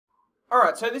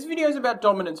Alright, so this video is about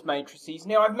dominance matrices.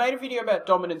 Now, I've made a video about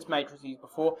dominance matrices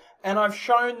before, and I've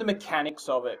shown the mechanics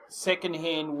of it. Second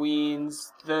hand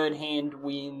wins, third hand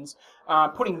wins,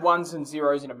 putting ones and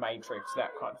zeros in a matrix,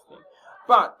 that kind of thing.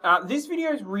 But this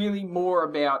video is really more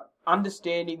about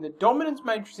understanding that dominance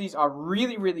matrices are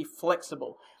really, really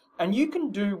flexible. And you can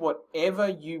do whatever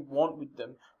you want with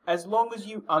them, as long as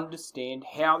you understand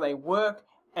how they work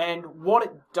and what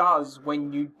it does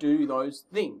when you do those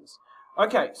things.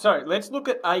 Okay, so let's look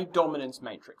at a dominance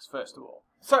matrix first of all.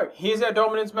 So here's our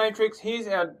dominance matrix, here's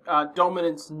our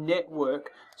dominance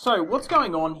network. So what's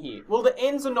going on here? Well, the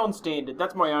ends are non-standard.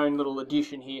 That's my own little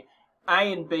addition here.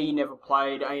 A and B never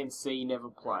played, A and C never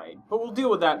played. But we'll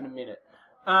deal with that in a minute.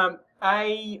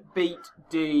 A beat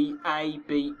D, A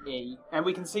beat E. And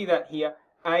we can see that here.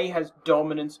 A has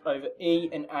dominance over E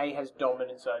and A has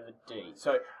dominance over D.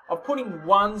 So I'm putting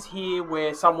ones here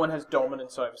where someone has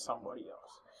dominance over somebody else.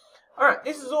 Alright,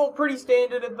 this is all pretty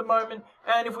standard at the moment,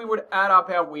 and if we were to add up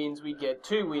our wins, we get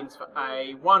 2 wins for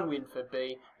A, 1 win for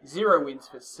B, 0 wins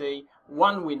for C,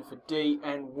 1 win for D,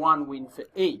 and 1 win for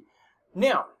E.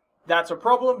 Now, that's a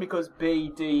problem because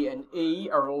B, D, and E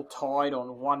are all tied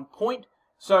on 1 point,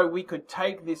 so we could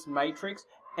take this matrix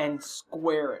and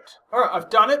square it. Alright,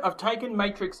 I've done it. I've taken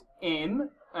matrix M,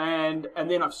 and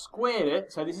then I've squared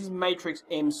it, so this is matrix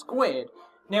M squared.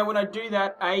 Now, when I do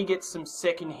that, A gets some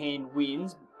second-hand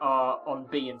wins on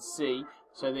B and C,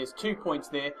 so there's 2 points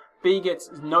there. B gets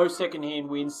no second-hand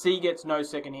wins, C gets no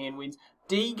second-hand wins,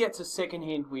 D gets a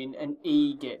second-hand win, and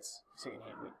E gets a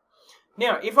second-hand win.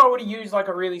 Now, if I were to use like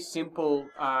a really simple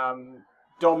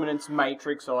dominance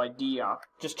matrix idea,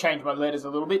 just change my letters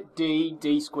a little bit, D,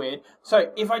 D squared.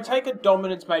 So if I take a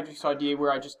dominance matrix idea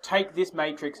where I just take this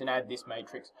matrix and add this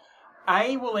matrix,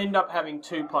 A will end up having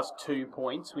 2 plus 2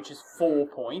 points, which is 4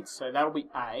 points, so that'll be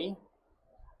A.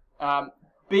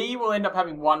 B will end up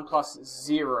having 1 plus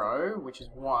 0, which is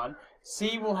 1.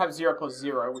 C will have 0 plus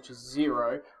 0, which is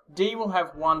 0. D will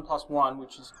have 1 plus 1,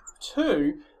 which is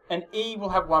 2. And E will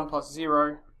have 1 plus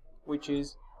 0, which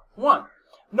is 1.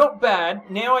 Not bad.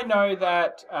 Now I know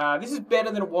that this is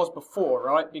better than it was before,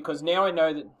 right? Because now I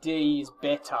know that D is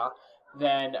better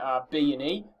than B and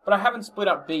E. But I haven't split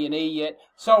up B and E yet.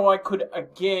 So I could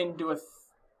again do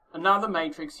another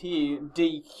matrix here,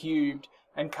 D cubed,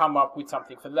 and come up with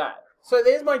something for that. So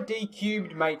there's my D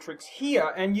cubed matrix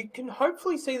here, and you can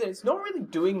hopefully see that it's not really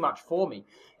doing much for me.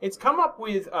 It's come up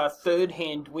with a third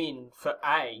hand win for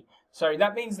A. So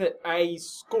that means that A's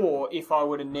score, if I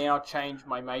were to now change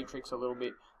my matrix a little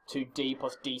bit to D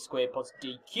plus D squared plus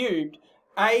D cubed,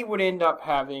 A would end up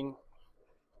having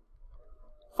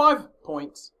 5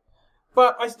 points.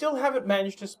 But I still haven't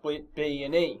managed to split B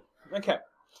and E. Okay,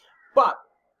 but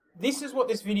this is what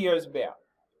this video is about.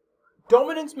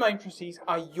 Dominance matrices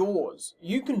are yours.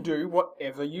 You can do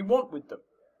whatever you want with them.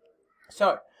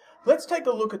 So, let's take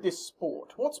a look at this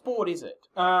sport. What sport is it?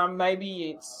 Maybe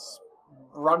it's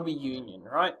rugby union,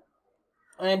 right?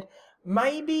 And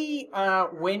maybe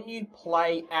when you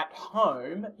play at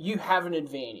home, you have an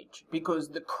advantage because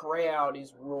the crowd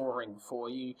is roaring for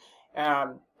you.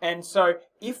 And so,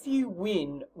 if you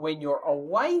win when you're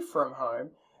away from home,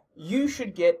 you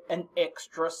should get an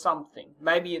extra something.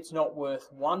 Maybe it's not worth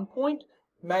 1 point,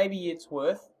 maybe it's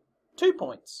worth 2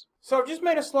 points. So I've just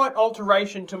made a slight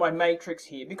alteration to my matrix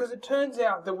here because it turns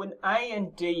out that when A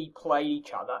and D played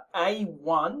each other, A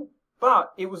won,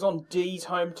 but it was on D's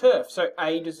home turf, so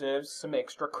A deserves some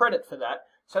extra credit for that,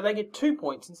 so they get 2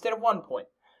 points instead of 1 point.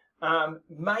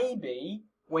 Maybe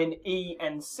when E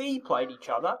and C played each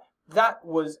other, that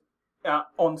was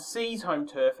on C's home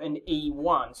turf and E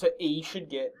won, so E should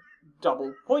get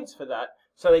double points for that,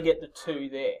 so they get the 2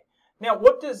 there. Now,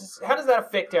 how does that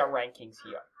affect our rankings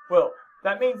here? Well,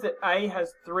 that means that A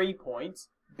has 3 points,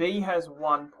 B has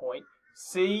 1 point,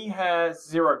 C has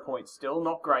 0 points still,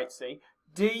 not great C,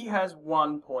 D has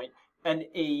 1 point, and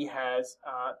E has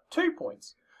 2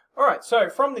 points. Alright, so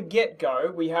from the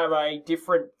get-go, we have a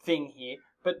different thing here,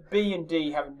 but B and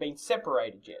D haven't been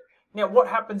separated yet. Now, what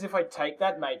happens if I take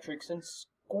that matrix and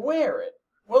square it?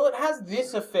 Well, it has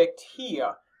this effect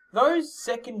here. Those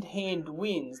second-hand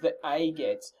wins that A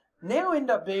gets now end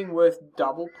up being worth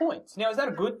double points. Now, is that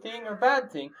a good thing or a bad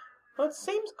thing? Well, it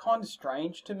seems kind of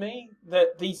strange to me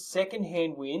that these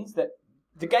second-hand wins, that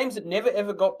the games that never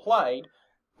ever got played,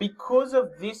 because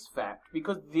of this fact,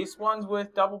 because this one's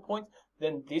worth double points,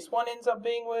 then this one ends up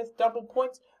being worth double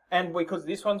points, and because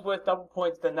this one's worth double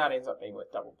points, then that ends up being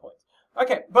worth double points.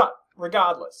 Okay, but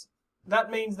regardless,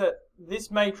 that means that this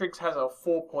matrix has a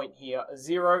 4 point here, a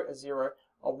 0, a 0,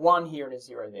 a 1 here, and a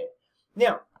 0 there.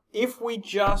 Now, if we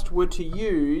just were to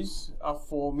use a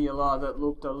formula that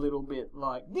looked a little bit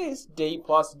like this, d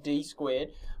plus d squared,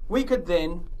 we could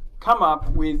then come up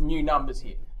with new numbers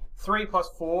here. 3 plus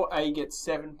 4, A gets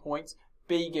 7 points,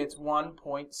 B gets 1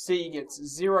 point, C gets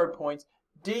 0 points,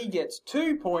 D gets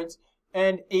 2 points,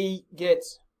 and E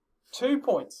gets 2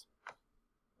 points.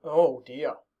 Oh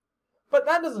dear. But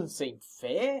that doesn't seem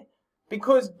fair,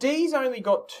 because D's only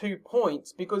got 2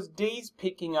 points because D's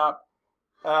picking up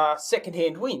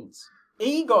second-hand wins.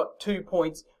 E got 2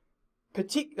 points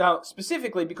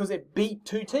specifically because it beat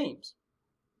 2 teams.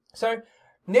 So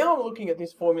now I'm looking at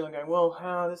this formula and going, well,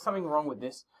 there's something wrong with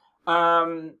this.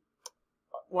 Why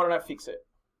don't I fix it?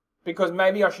 Because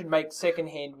maybe I should make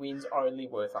second-hand wins only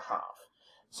worth a half.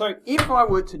 So if I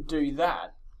were to do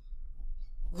that,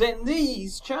 then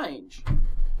these change.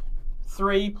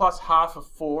 3 plus half of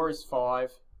 4 is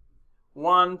 5.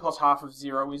 1 plus half of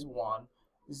 0 is 1.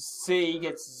 C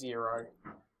gets 0.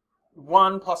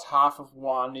 1 plus half of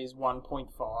 1 is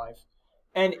 1.5.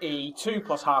 And E, 2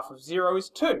 plus half of 0 is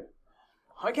 2.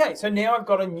 Okay, so now I've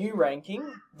got a new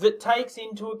ranking that takes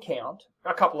into account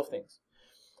a couple of things.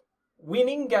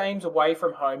 Winning games away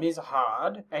from home is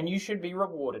hard, and you should be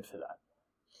rewarded for that.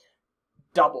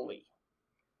 Doubly.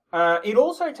 It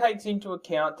also takes into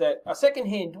account that a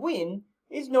second-hand win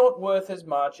is not worth as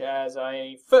much as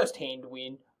a first-hand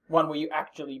win, one where you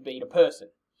actually beat a person.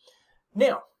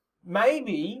 Now,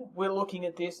 maybe we're looking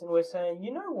at this and we're saying,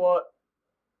 you know what?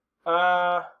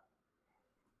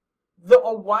 The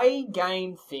away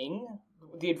game thing,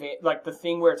 like the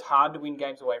thing where it's hard to win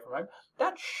games away from home,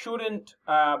 that shouldn't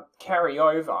carry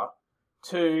over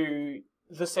to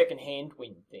the second-hand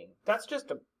win thing. That's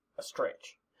just a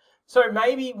stretch. So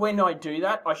maybe when I do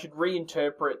that, I should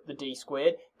reinterpret the d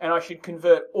squared, and I should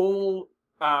convert all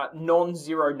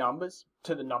non-zero numbers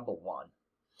to the number 1.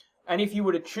 And if you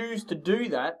were to choose to do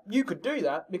that, you could do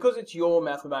that because it's your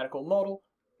mathematical model.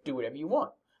 Do whatever you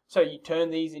want. So you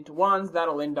turn these into 1s,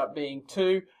 that'll end up being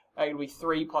 2. It'll be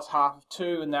 3 plus half of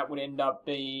 2, and that would end up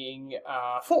being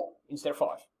 4 instead of 5.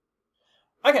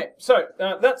 Okay, so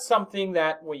that's something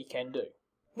that we can do.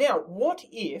 Now, what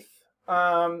if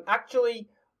actually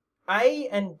A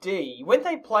and D, when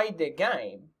they played their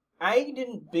game, A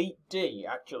didn't beat D,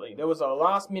 actually. There was a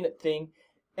last-minute thing,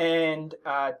 and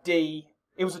D,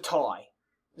 it was a tie.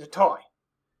 It was a tie.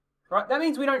 Right? That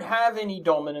means we don't have any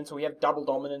dominance, or we have double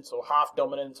dominance, or half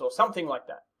dominance, or something like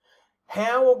that.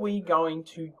 How are we going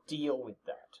to deal with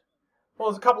that? Well,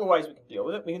 there's a couple of ways we can deal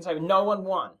with it. We can say no one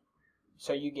won,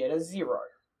 so you get a 0.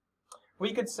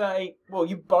 We could say, well,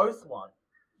 you both won,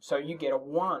 so you get a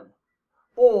 1.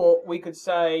 Or we could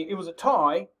say it was a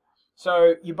tie,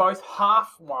 so you both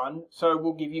half won, so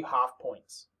we'll give you half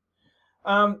points.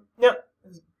 Now,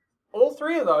 all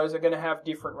three of those are going to have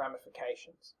different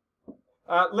ramifications.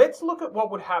 Let's look at what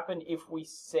would happen if we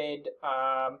said,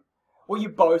 well, you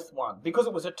both won. Because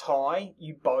it was a tie,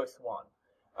 you both won.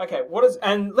 Okay,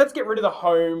 and let's get rid of the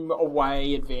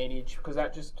home-away advantage, because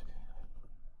that just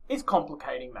is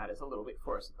complicating matters a little bit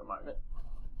for us at the moment.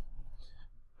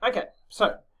 Okay,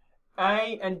 so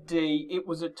A and D, it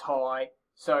was a tie,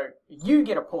 so you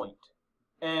get a point.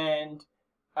 And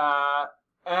A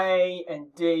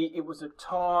and D, it was a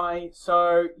tie,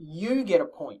 so you get a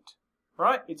point.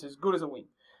 Right? It's as good as a win.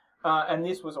 And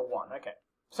this was a 1. Okay.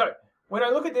 So, when I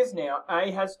look at this now,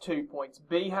 A has 2 points,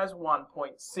 B has 1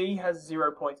 point, C has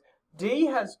 0 points, D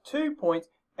has 2 points,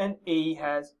 and E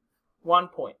has 1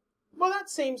 point. Well,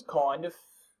 that seems kind of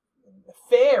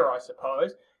fair, I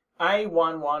suppose. A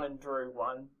won 1 and drew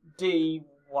 1. D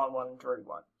won 1 and drew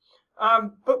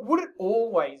 1. But would it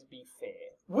always be fair?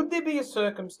 Would there be a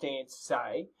circumstance,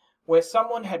 say, where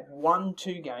someone had won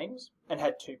 2 games and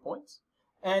had 2 points,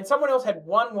 and someone else had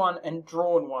won 1 and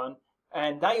drawn 1,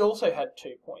 and they also had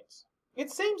 2 points? It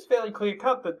seems fairly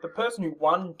clear-cut that the person who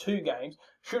won 2 games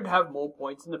should have more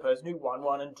points than the person who won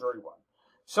 1 and drew 1.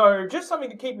 So just something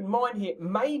to keep in mind here,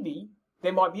 maybe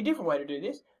there might be a different way to do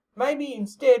this. Maybe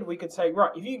instead we could say,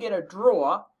 right, if you get a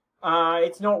draw,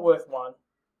 it's not worth 1.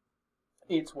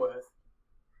 It's worth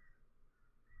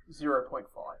 0.5.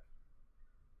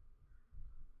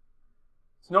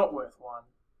 It's not worth 1.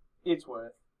 It's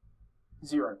worth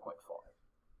 0.5.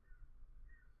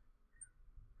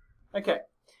 Okay,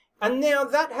 and now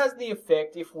that has the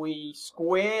effect, if we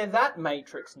square that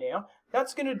matrix now,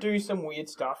 that's going to do some weird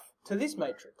stuff to this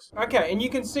matrix. Okay, and you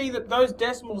can see that those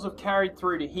decimals have carried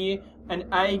through to here, and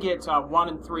A gets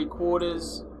 1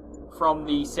 3/4 from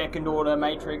the second order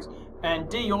matrix, and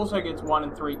D also gets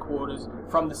 1 3/4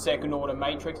 from the second order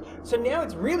matrix. So now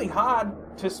it's really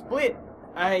hard to split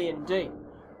A and D.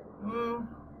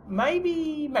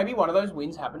 maybe one of those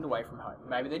wins happened away from home.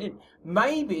 Maybe they didn't.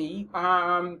 Maybe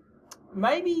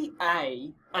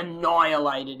A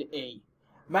annihilated E.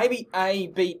 Maybe A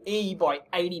beat E by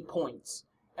 80 points.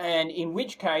 And in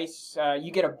which case,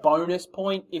 you get a bonus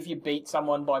point if you beat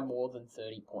someone by more than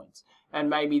 30 points. And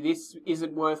maybe this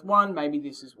isn't worth 1, maybe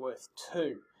this is worth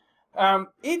 2.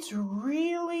 It's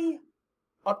really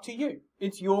up to you.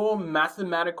 It's your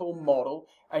mathematical model,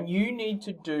 and you need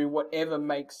to do whatever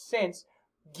makes sense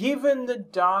given the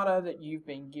data that you've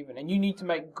been given. And you need to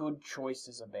make good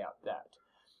choices about that.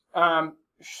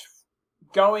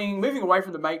 Moving away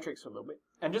from the matrix a little bit,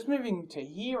 and just moving to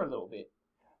here a little bit,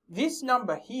 this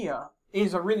number here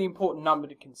is a really important number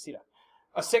to consider.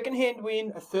 A second-hand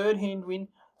win, a third-hand win.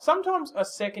 Sometimes a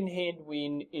second-hand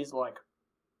win is like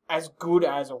as good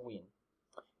as a win.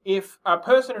 If a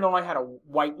person and I had a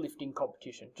weightlifting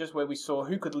competition, just where we saw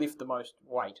who could lift the most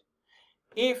weight,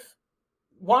 if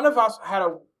one of us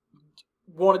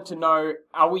wanted to know,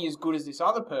 are we as good as this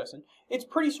other person, it's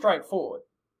pretty straightforward.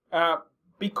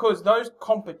 Because those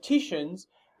competitions,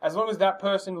 as long as that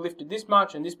person lifted this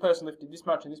much, and this person lifted this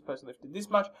much, and this person lifted this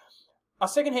much, a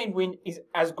second-hand win is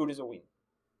as good as a win.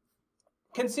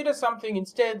 Consider something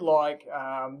instead like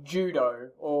judo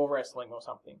or wrestling or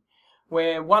something,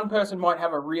 where one person might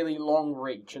have a really long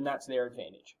reach, and that's their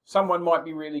advantage. Someone might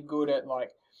be really good at like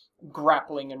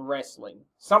grappling and wrestling.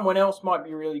 Someone else might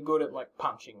be really good at like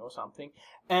punching or something.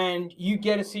 And you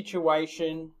get a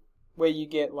situation where you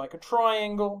get like a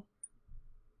triangle,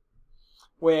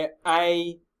 where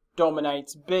A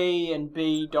dominates B, and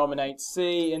B dominates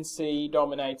C, and C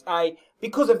dominates A,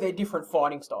 because of their different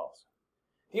fighting styles.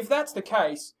 If that's the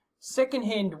case,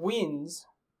 second-hand wins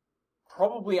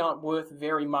probably aren't worth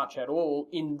very much at all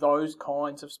in those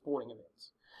kinds of sporting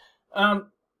events.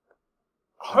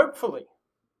 Hopefully,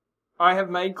 I have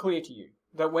made clear to you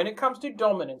that when it comes to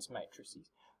dominance matrices,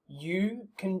 you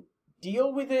can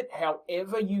deal with it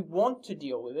however you want to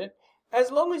deal with it,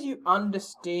 as long as you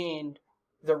understand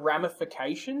the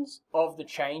ramifications of the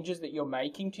changes that you're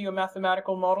making to your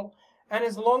mathematical model, and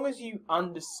as long as you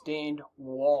understand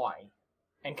why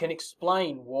and can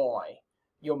explain why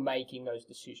you're making those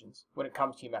decisions when it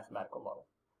comes to your mathematical model.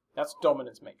 That's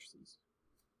dominance matrices.